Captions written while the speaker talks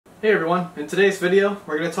Hey everyone, in today's video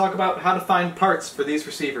we're going to talk about how to find parts for these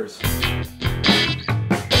receivers.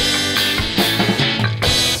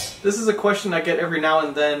 This is a question I get every now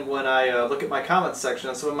and then when I look at my comments section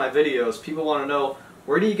on some of my videos. People want to know,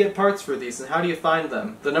 where do you get parts for these and how do you find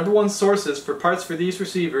them? The number one sources for parts for these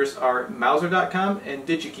receivers are Mouser.com and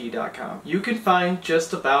Digikey.com. You can find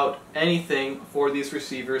just about anything for these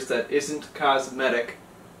receivers that isn't cosmetic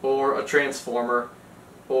or a transformer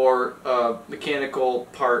or a mechanical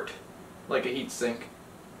part like a heatsink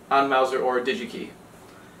on Mouser or Digikey.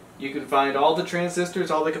 You can find all the transistors,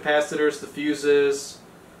 all the capacitors, the fuses,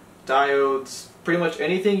 diodes, pretty much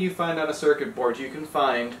anything you find on a circuit board you can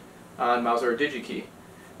find on Mouser or Digikey.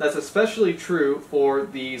 That's especially true for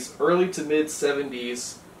these early to mid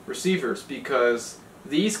 70s receivers because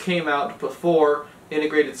these came out before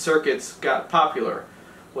integrated circuits got popular.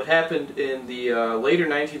 What happened in the later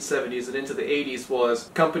 1970s and into the 80s was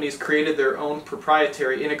companies created their own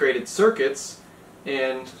proprietary integrated circuits,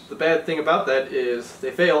 and the bad thing about that is they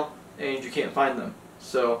fail and you can't find them.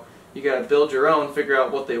 So you gotta build your own, figure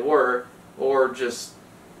out what they were, or just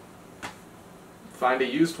find a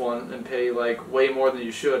used one and pay like way more than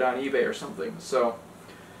you should on eBay or something. So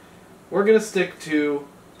we're gonna stick to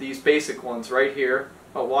these basic ones right here.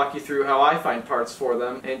 I'll walk you through how I find parts for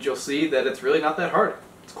them, and you'll see that it's really not that hard.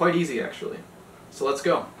 It's quite easy actually. So let's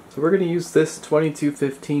go. So we're going to use this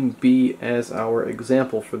 2215B as our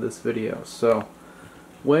example for this video. So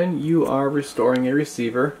when you are restoring a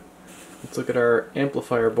receiver, let's look at our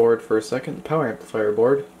amplifier board for a second, the power amplifier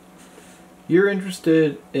board. You're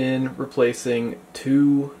interested in replacing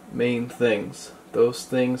two main things. Those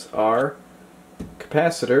things are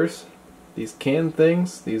capacitors, these can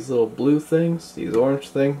things, these little blue things, these orange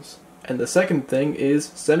things. And the second thing is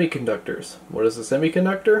semiconductors. What is a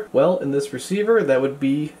semiconductor? Well, in this receiver, that would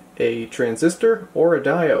be a transistor or a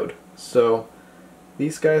diode. So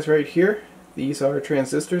these guys right here, these are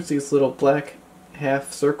transistors, these little black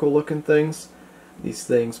half circle looking things. These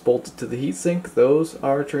things bolted to the heatsink, those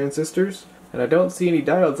are transistors. And I don't see any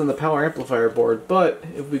diodes on the power amplifier board, but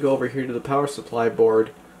if we go over here to the power supply board,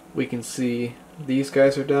 we can see these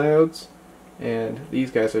guys are diodes and these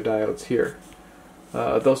guys are diodes here.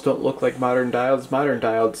 Those don't look like modern diodes. Modern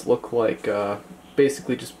diodes look like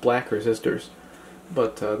basically just black resistors.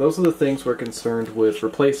 But those are the things we're concerned with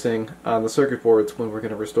replacing on the circuit boards when we're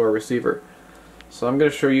going to restore a receiver. So I'm going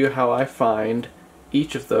to show you how I find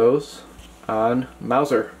each of those on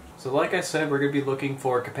Mouser. So like I said, we're going to be looking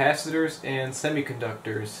for capacitors and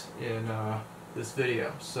semiconductors in this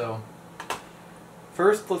video. So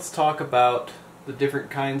first let's talk about the different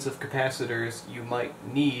kinds of capacitors you might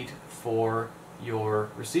need for your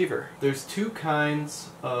receiver. There's two kinds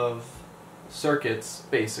of circuits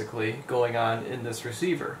basically going on in this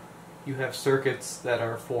receiver. You have circuits that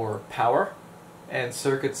are for power and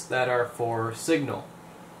circuits that are for signal.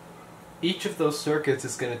 Each of those circuits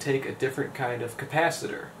is going to take a different kind of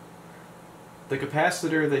capacitor. The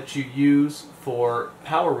capacitor that you use for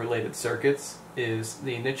power related circuits is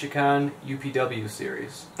the Nichicon UPW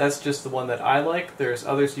series. That's just the one that I like. There's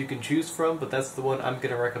others you can choose from, but that's the one I'm going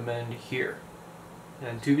to recommend here.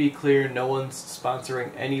 And to be clear, no one's sponsoring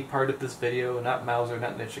any part of this video, not Mouser,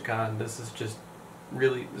 not Nichicon. This is just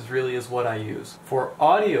really is what I use. For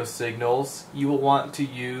audio signals, you will want to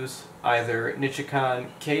use either Nichicon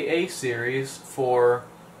KA series for,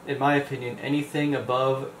 in my opinion, anything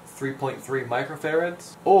above 3.3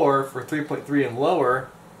 microfarads, or for 3.3 and lower,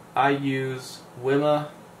 I use Wima,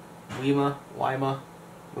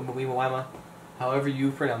 however you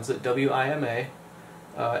pronounce it, W-I-M-A,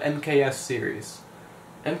 MKS series.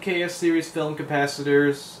 MKS series film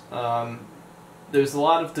capacitors, there's a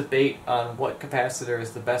lot of debate on what capacitor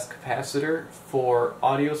is the best capacitor for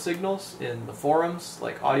audio signals in the forums,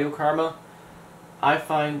 like Audio Karma. I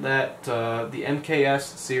find that the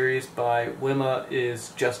MKS series by Wima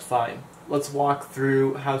is just fine. Let's walk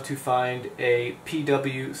through how to find a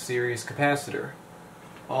PW series capacitor.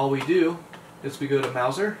 All we do is we go to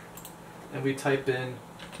Mouser and we type in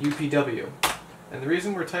UPW. And the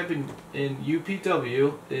reason we're typing in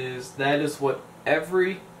UPW is that is what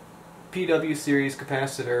every PW series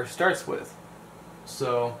capacitor starts with.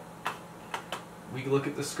 So we look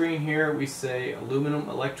at the screen here, we say aluminum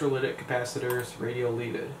electrolytic capacitors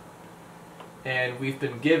radioleaded. And we've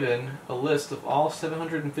been given a list of all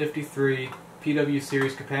 753 PW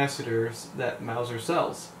series capacitors that Mouser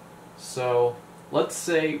sells. So let's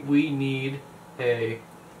say we need a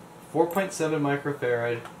 4.7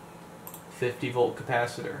 microfarad 50 volt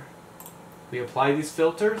capacitor. We apply these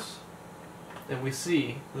filters and we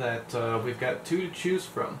see that we've got two to choose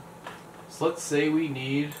from. So let's say we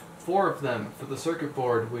need 4 of them for the circuit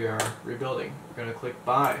board we are rebuilding. We're going to click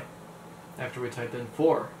buy after we type in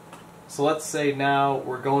 4. So let's say now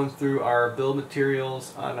we're going through our bill of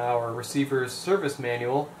materials on our receiver's service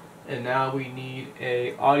manual, and now we need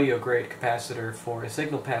a audio grade capacitor for a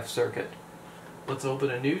signal path circuit. Let's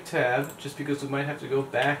open a new tab, just because we might have to go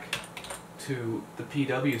back to the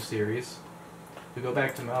PW series. We go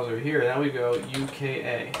back to Mauser here, now we go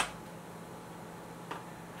UKA.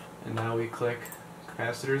 And now we click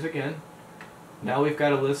capacitors again. Now we've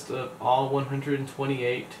got a list of all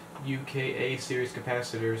 128 UKA series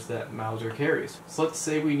capacitors that Mauser carries. So let's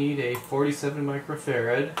say we need a 47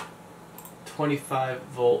 microfarad 25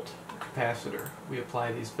 volt capacitor. We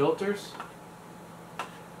apply these filters,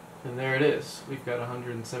 and there it is. We've got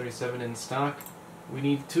 177 in stock. We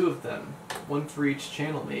need 2 of them, 1 for each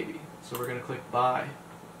channel maybe. So we're going to click buy.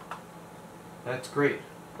 That's great.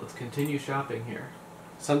 Let's continue shopping here.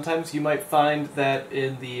 Sometimes you might find that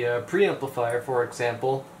in the preamplifier, for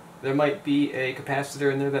example, there might be a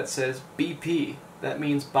capacitor in there that says BP. That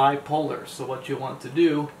means bipolar. So what you want to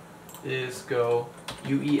do is go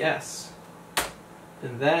UES.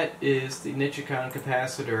 And that is the Nichicon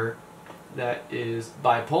capacitor that is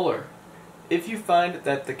bipolar. If you find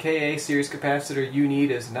that the KA series capacitor you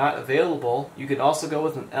need is not available, you can also go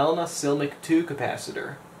with an Elna Silmic 2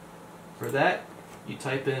 capacitor. For that, you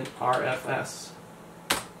type in RFS.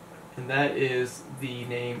 And that is the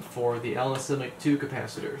name for the Elna Silmic 2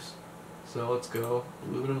 capacitors. So let's go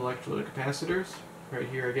aluminum electrolytic capacitors, right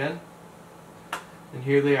here again. And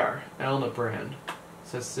here they are, Elna brand. It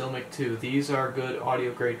says Silmic 2. These are good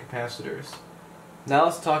audio grade capacitors. Now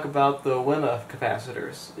let's talk about the WEMA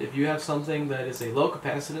capacitors. If you have something that is a low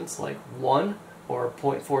capacitance like 1 or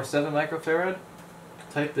 0.47 microfarad,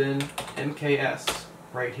 type in MKS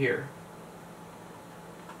right here.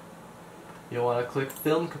 You'll want to click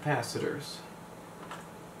film capacitors.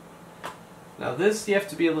 Now this you have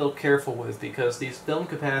to be a little careful with, because these film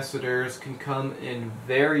capacitors can come in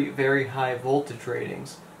very, very high voltage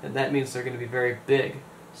ratings, and that means they're going to be very big.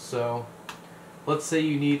 So let's say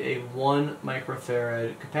you need a 1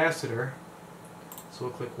 microfarad capacitor. So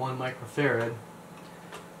we'll click 1 microfarad,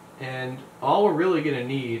 and all we're really going to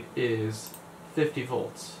need is 50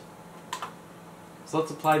 volts. So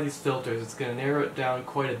let's apply these filters. It's going to narrow it down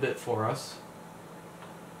quite a bit for us.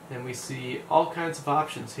 And we see all kinds of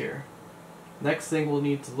options here. Next thing we'll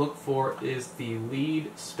need to look for is the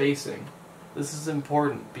lead spacing. This is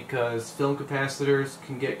important because film capacitors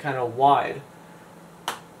can get kind of wide.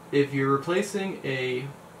 If you're replacing a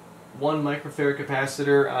 1 microfarad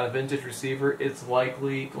capacitor on a vintage receiver, it's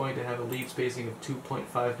likely going to have a lead spacing of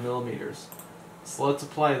 2.5 millimeters. So let's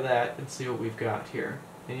apply that and see what we've got here.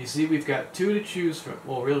 And you see we've got 2 to choose from.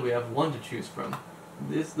 Well, really we have 1 to choose from.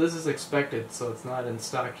 This is expected, so it's not in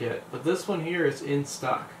stock yet. But this one here is in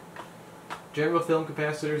stock. General film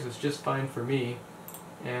capacitors is just fine for me.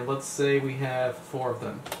 And let's say we have 4 of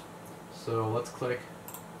them. So let's click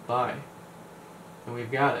buy. And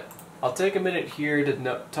we've got it. I'll take a minute here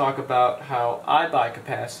to talk about how I buy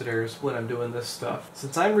capacitors when I'm doing this stuff.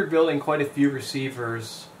 Since I'm rebuilding quite a few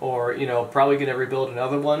receivers, or probably going to rebuild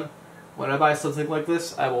another one, when I buy something like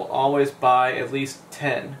this, I will always buy at least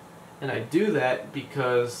 10. And I do that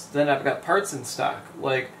because then I've got parts in stock.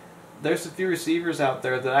 Like, there's a few receivers out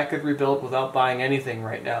there that I could rebuild without buying anything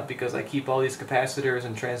right now, because I keep all these capacitors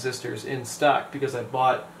and transistors in stock because I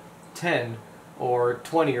bought 10 or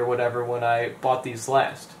 20 or whatever when I bought these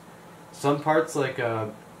last. Some parts, like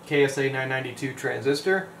a KSA 992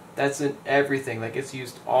 transistor, that's in everything. That gets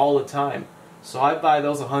used all the time. So I buy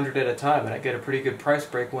those 100 at a time, and I get a pretty good price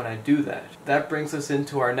break when I do that. That brings us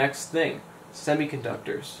into our next thing,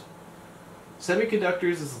 semiconductors.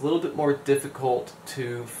 Semiconductors is a little bit more difficult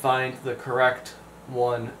to find the correct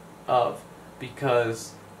one of,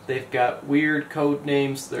 because they've got weird code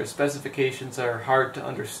names, their specifications are hard to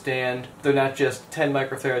understand. They're not just 10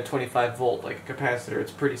 microfarad 25 volt like a capacitor,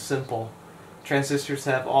 it's pretty simple. Transistors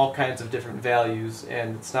have all kinds of different values,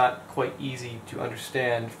 and it's not quite easy to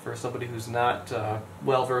understand for somebody who's not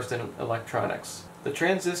well versed in electronics. The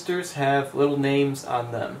transistors have little names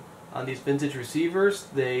on them. On these vintage receivers,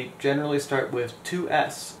 they generally start with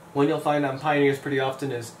 2S. One you'll find on Pioneers pretty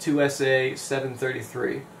often is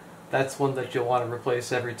 2SA733. That's one that you'll want to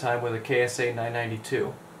replace every time with a KSA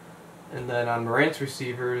 992. And then on Marantz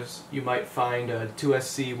receivers, you might find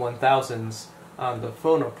 2SC1000s on the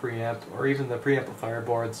phono preamp, or even the preamplifier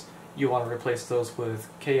boards. You want to replace those with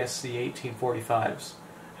KSC 1845s.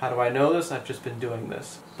 How do I know this? I've just been doing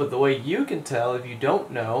this. But the way you can tell if you don't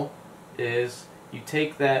know is you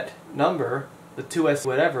take that number, the 2S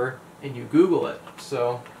whatever, and you Google it.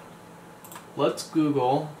 So let's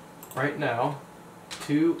Google right now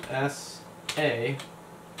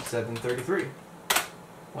 2SA733.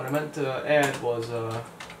 What I meant to add was the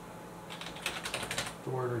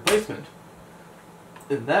word replacement.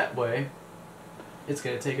 In that way, it's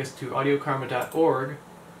going to take us to audiokarma.org,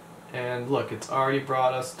 and look, it's already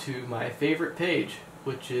brought us to my favorite page,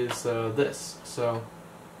 which is this. So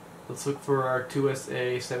let's look for our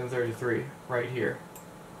 2SA733 right here.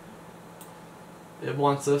 It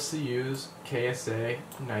wants us to use KSA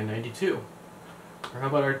 992. Or how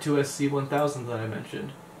about our 2SC1000 that I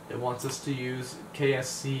mentioned? It wants us to use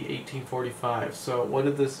KSC 1845. So what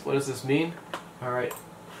does this mean? Alright,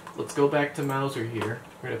 let's go back to Mauser here.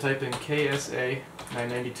 We're going to type in KSA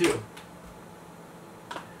 992.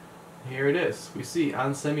 Here it is. We see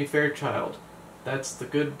Onsemi Fairchild. That's the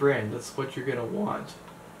good brand. That's what you're going to want.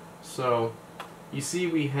 So you see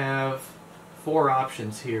we have 4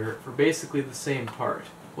 options here for basically the same part.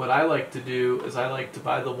 What I like to do is I like to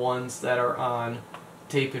buy the ones that are on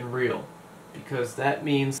tape and reel, because that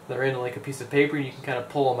means they're in like a piece of paper and you can kind of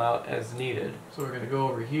pull them out as needed. So we're going to go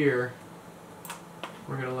over here.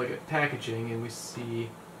 We're going to look at packaging and we see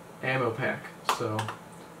ammo pack. So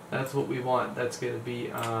that's what we want. That's going to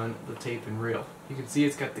be on the tape and reel. You can see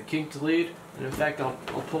it's got the kinked lead, and in fact I'll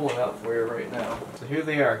pull it out for you right now. So here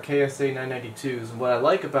they are, KSA 992s. And what I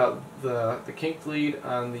like about the kinked lead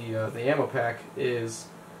on the ammo pack is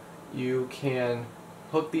you can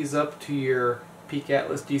hook these up to your Peak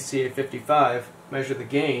Atlas DCA 55, measure the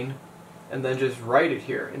gain, and then just write it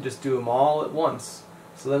here and just do them all at once.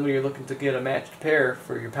 So then when you're looking to get a matched pair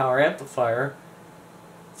for your power amplifier,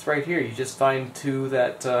 it's right here. You just find 2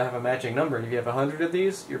 that have a matching number, and if you have 100 of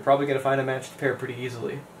these, you're probably going to find a matched pair pretty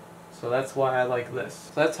easily. So that's why I like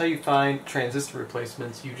this. So that's how you find transistor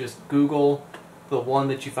replacements. You just Google the one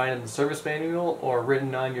that you find in the service manual or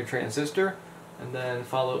written on your transistor, and then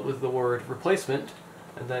follow it with the word replacement,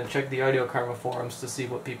 and then check the Audio Karma forums to see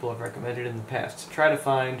what people have recommended in the past. Try to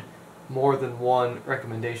find more than one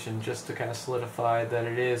recommendation just to kind of solidify that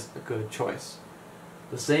it is a good choice.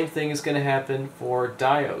 The same thing is going to happen for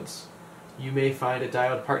diodes. You may find a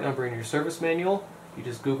diode part number in your service manual. You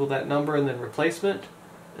just Google that number and then replacement,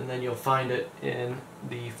 and then you'll find it in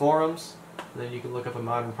the forums. And then you can look up a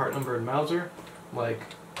modern part number in Mauser, like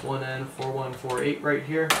 1N4148 right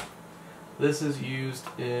here. This is used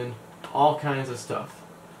in all kinds of stuff.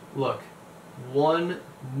 Look, 1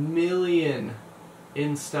 million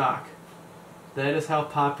in stock. That is how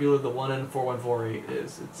popular the 1N4148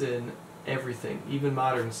 is. It's in everything, even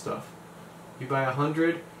modern stuff. You buy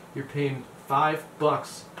 100, you're paying $5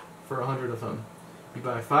 for 100 of them. You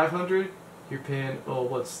buy 500, you're paying, oh,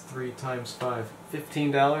 what's 3 times 5?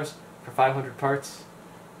 $15 for 500 parts.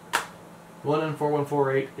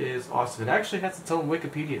 1N4148 is awesome. It actually has its own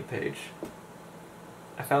Wikipedia page.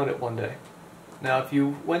 I found it one day. Now, if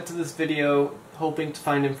you went to this video hoping to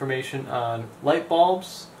find information on light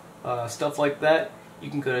bulbs, stuff like that,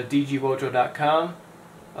 you can go to dgwojo.com.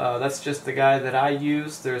 That's just the guy that I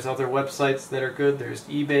use. There's other websites that are good. There's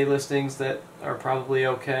eBay listings that are probably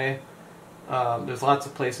okay. There's lots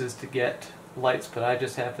of places to get lights, but I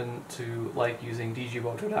just happen to like using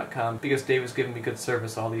dgwojo.com because Dave has given me good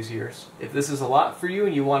service all these years. If this is a lot for you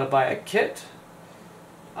and you want to buy a kit,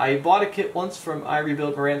 I bought a kit once from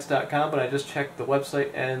irebuildmarantz.com, but I just checked the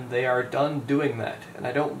website and they are done doing that. And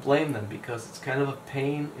I don't blame them because it's kind of a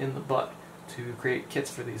pain in the butt to create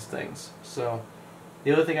kits for these things. So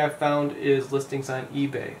the other thing I've found is listings on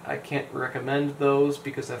eBay. I can't recommend those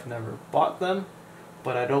because I've never bought them,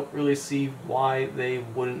 but I don't really see why they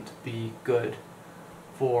wouldn't be good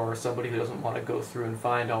for somebody who doesn't want to go through and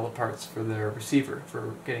find all the parts for their receiver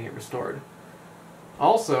for getting it restored.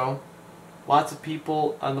 Also, lots of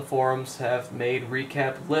people on the forums have made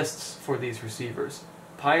recap lists for these receivers.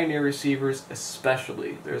 Pioneer receivers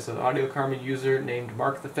especially. There's an Audio Karma user named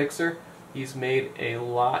Mark the Fixer. He's made a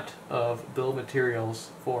lot of bill of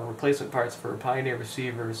materials for replacement parts for Pioneer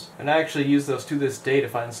receivers, and I actually use those to this day to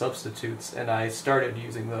find substitutes, and I started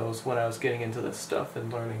using those when I was getting into this stuff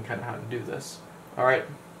and learning kind of how to do this. Alright,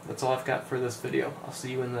 that's all I've got for this video. I'll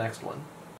see you in the next one.